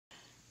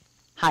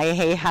Hi,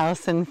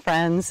 HayHouse and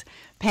friends.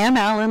 Pam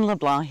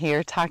Allen-LeBlanc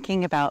here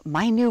talking about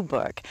my new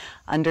book,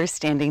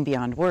 Understanding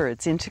Beyond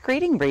Words,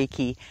 Integrating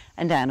Reiki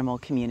and Animal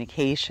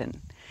Communication.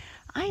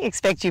 I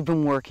expect you've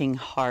been working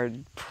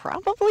hard,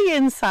 probably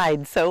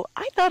inside, so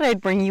I thought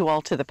I'd bring you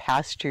all to the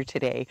pasture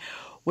today,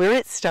 where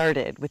it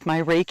started with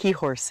my Reiki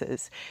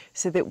horses,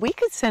 so that we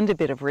could send a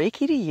bit of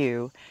Reiki to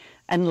you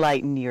and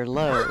lighten your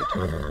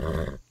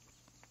load.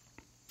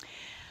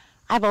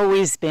 I've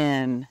always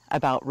been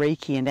about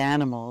Reiki and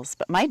animals,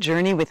 but my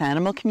journey with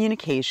animal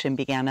communication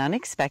began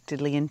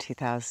unexpectedly in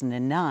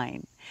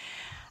 2009.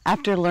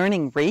 After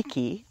learning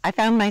Reiki, I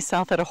found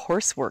myself at a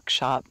horse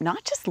workshop,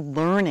 not just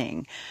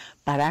learning,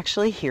 but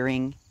actually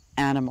hearing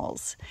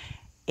animals.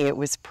 It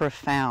was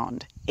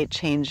profound. It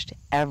changed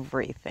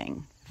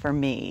everything for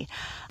me.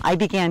 I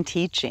began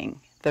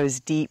teaching those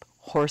deep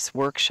horse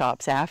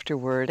workshops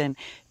afterward, and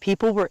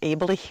people were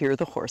able to hear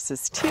the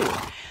horses too.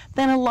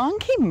 Then along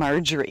came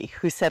Marjorie,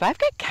 who said, "I've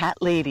got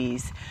cat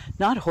ladies,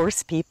 not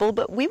horse people,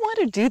 but we want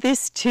to do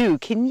this too.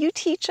 Can you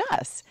teach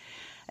us?"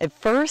 At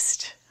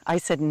first, I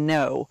said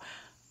no,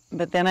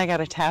 but then I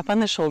got a tap on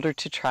the shoulder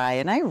to try,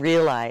 and I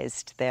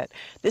realized that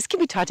this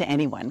can be taught to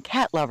anyone: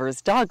 cat lovers,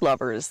 dog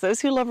lovers,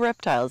 those who love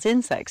reptiles,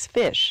 insects,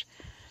 fish.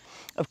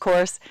 Of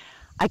course,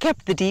 I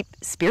kept the deep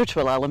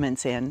spiritual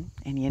elements in,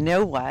 and you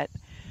know what?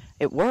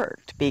 It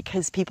worked,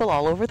 because people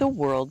all over the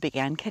world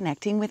began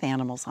connecting with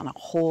animals on a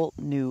whole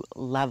new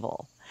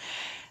level.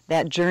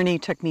 That journey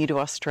took me to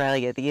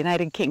Australia, the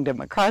United Kingdom,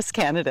 across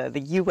Canada, the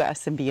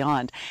US, and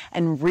beyond.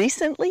 And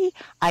recently,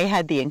 I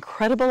had the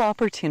incredible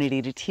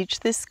opportunity to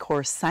teach this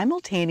course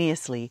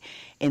simultaneously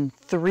in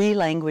 3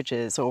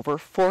 languages over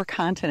 4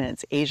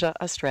 continents: Asia,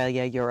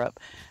 Australia, Europe,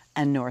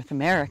 and North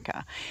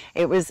America.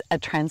 It was a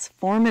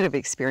transformative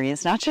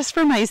experience, not just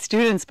for my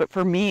students, but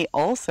for me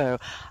also.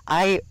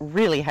 I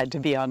really had to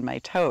be on my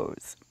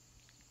toes.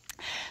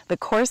 The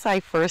course I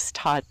first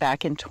taught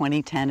back in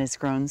 2010 has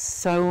grown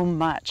so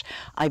much,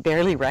 I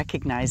barely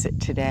recognize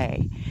it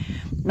today.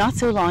 Not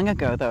so long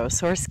ago, though,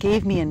 Source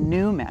gave me a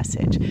new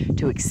message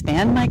to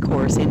expand my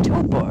course into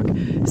a book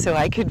so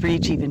I could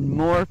reach even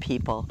more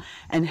people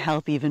and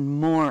help even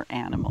more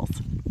animals.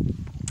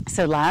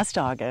 So last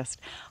August,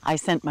 I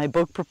sent my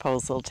book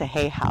proposal to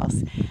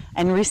HayHouse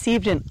and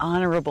received an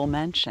honorable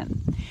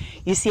mention.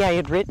 You see, I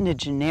had written a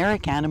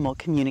generic animal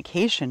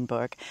communication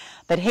book,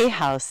 but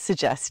HayHouse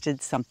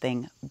suggested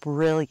something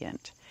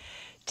brilliant: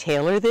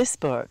 tailor this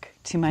book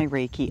to my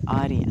Reiki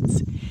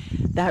audience.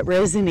 That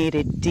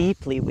resonated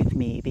deeply with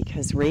me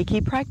because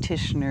Reiki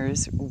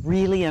practitioners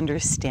really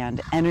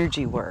understand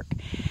energy work,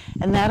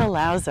 and that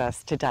allows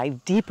us to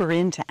dive deeper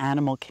into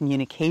animal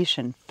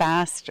communication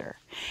faster.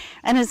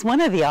 And as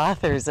one of the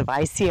authors of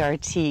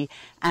ICRT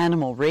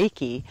Animal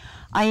Reiki,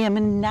 I am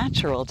a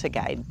natural to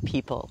guide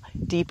people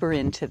deeper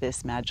into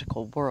this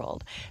magical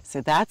world. So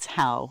that's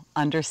how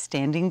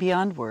Understanding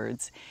Beyond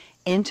Words,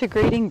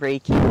 Integrating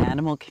Reiki and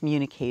Animal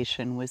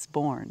Communication was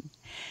born.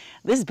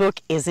 This book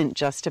isn't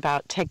just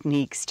about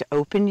techniques to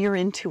open your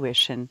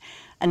intuition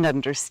and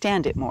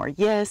understand it more.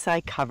 Yes,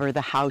 I cover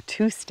the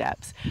how-to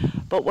steps,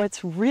 but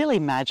what's really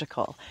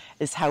magical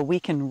is how we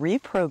can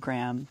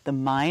reprogram the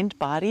mind,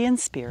 body, and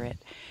spirit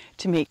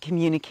to make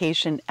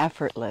communication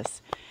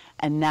effortless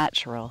and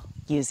natural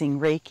using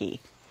Reiki.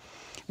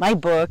 My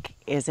book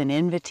is an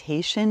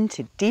invitation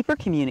to deeper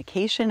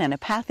communication and a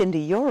path into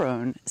your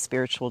own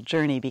spiritual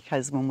journey,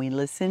 because when we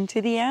listen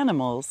to the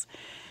animals,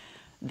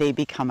 they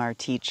become our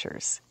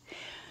teachers.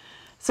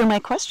 So my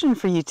question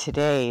for you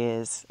today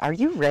is, are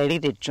you ready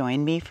to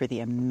join me for the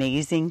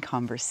amazing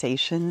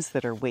conversations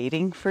that are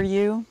waiting for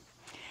you?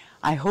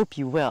 I hope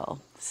you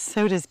will.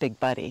 So does Big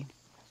Buddy.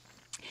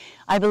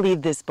 I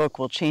believe this book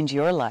will change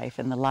your life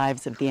and the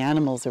lives of the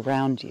animals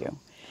around you.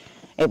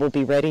 It will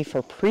be ready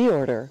for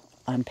pre-order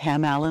on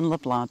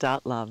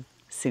PamAllenLeBlanc.love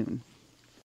soon.